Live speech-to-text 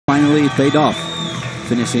finally it paid off,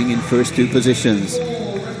 finishing in first two positions.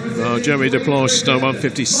 Well, Jeremy Deplanche has done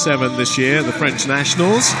 157 this year, the French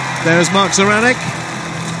nationals. There's Marc Zaranek,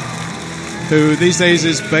 who these days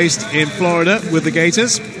is based in Florida with the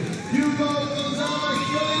Gators.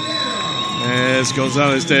 There's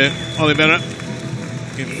Gonzalez de Oliveira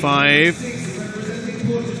in 5.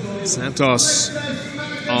 Santos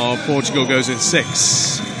of Portugal goes in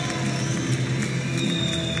 6.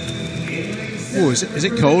 Oh, is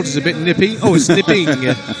it cold? It's a bit nippy. Oh, it's nipping.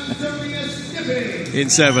 In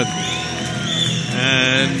 7.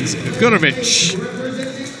 And Gurovic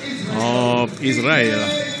of Israel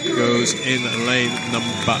goes in lane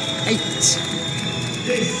number 8.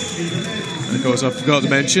 And of course, I forgot to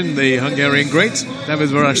mention the Hungarian great, David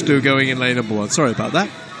Varashtu, going in lane number 1. Sorry about that.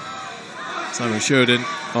 Simon Sjöden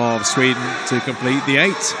of Sweden to complete the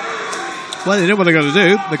 8. Well, they know what they've got to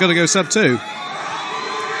do. They've got to go sub 2.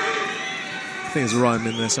 I think there's a rhyme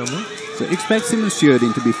in there somewhere. So expect Simon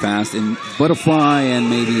Sjöden to be fast in butterfly and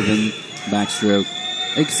maybe even backstroke.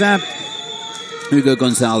 Except Hugo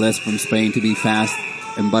Gonzalez from Spain to be fast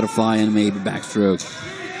in butterfly and maybe backstroke.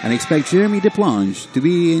 And expect Jeremy Deplanche to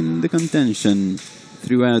be in the contention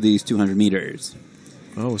throughout these 200 meters.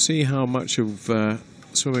 Well, we'll see how much of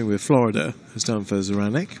swimming with Florida has done for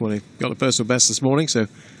Zaranek. Well, he got a personal best this morning, so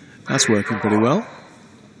that's working pretty well.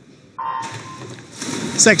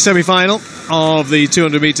 Second semi-final of the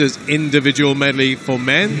 200 meters individual medley for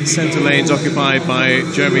men. Centre lanes occupied by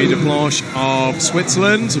Jeremy Deplanche of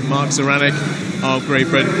Switzerland, Marc Zaranek of Great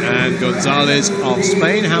Britain, and Gonzalez of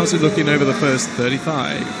Spain. How's it looking over the first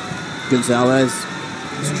 35? Gonzalez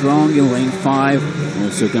strong in lane 5,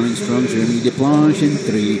 also coming strong Jeremy Deplanche in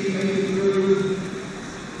 3.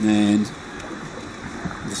 And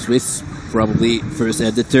the Swiss probably first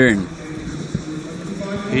at the turn.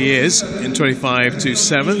 He is in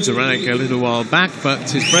 25.27. Zaranek a little while back, but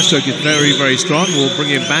his breaststroke is very, very strong. We'll bring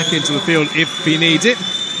him back into the field if he needs it.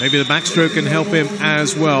 Maybe the backstroke can help him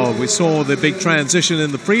as well. We saw the big transition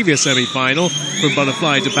in the previous semi-final from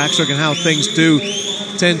butterfly to backstroke and how things do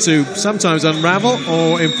tend to sometimes unravel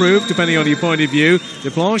or improve depending on your point of view.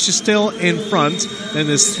 Deplanche is still in front. Then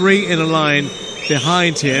there's 3 in a line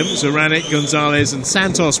behind him. Zaranek, Gonzalez and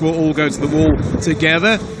Santos will all go to the wall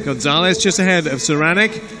together. Gonzalez just ahead of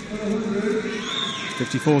Zaranek.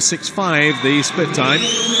 54.65 the split time.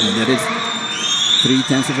 And that is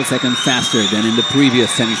 0.3 of a second faster than in the previous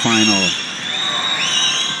semi-final.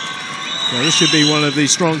 Well, this should be one of the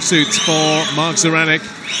strong suits for Marc Zaranek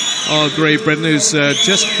of Great Britain, who's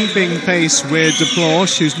just keeping pace with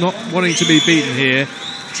Deplanche, who's not wanting to be beaten here.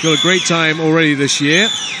 He's got a great time already this year.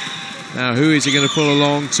 Now, who is he going to pull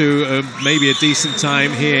along to maybe a decent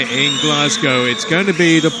time here in Glasgow? It's going to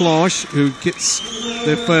be Deplanche who gets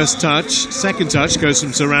the first touch. Second touch goes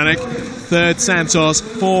from Zaranek. Third, Santos.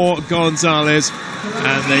 4, Gonzalez.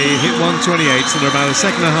 And they hit 1:28, so they're about a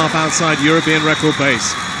second and a half outside European record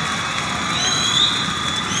pace.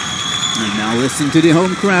 And now listen to the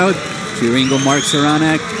home crowd cheering on Marc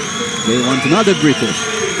Zaranek. They want another British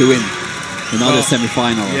to win another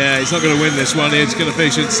semi-final. Yeah, he's not going to win this one. He's going to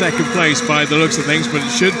finish in second place by the looks of things, but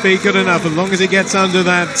it should be good enough. As long as he gets under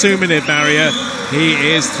that 2-minute barrier, he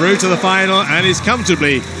is through to the final and is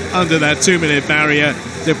comfortably under that 2-minute barrier.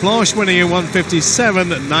 Deplanche winning in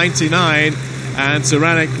 1:57.99 and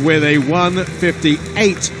Zaranek with a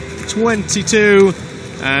 1:58.22.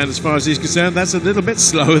 And as far as he's concerned, that's a little bit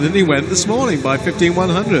slower than he went this morning by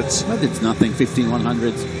 15/100ths. But it's nothing,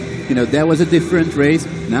 15/100ths. You know, that was a different race.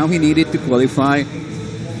 Now he needed to qualify.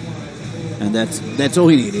 And that's all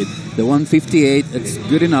he needed. The 1:58, it's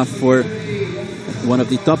good enough for one of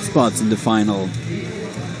the top spots in the final.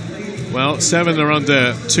 Well, 7 are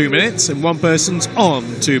under 2 minutes, and one person's on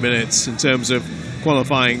 2 minutes in terms of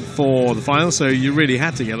qualifying for the final. So you really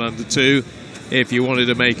had to get under 2 if you wanted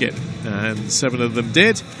to make it. And 7 of them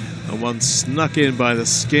did, and one snuck in by the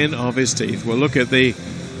skin of his teeth. We'll look at the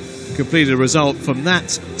completed result from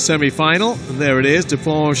that semi-final, and there it is.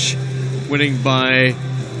 Deplanche winning by,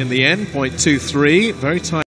 in the end, 0.23. Very tight.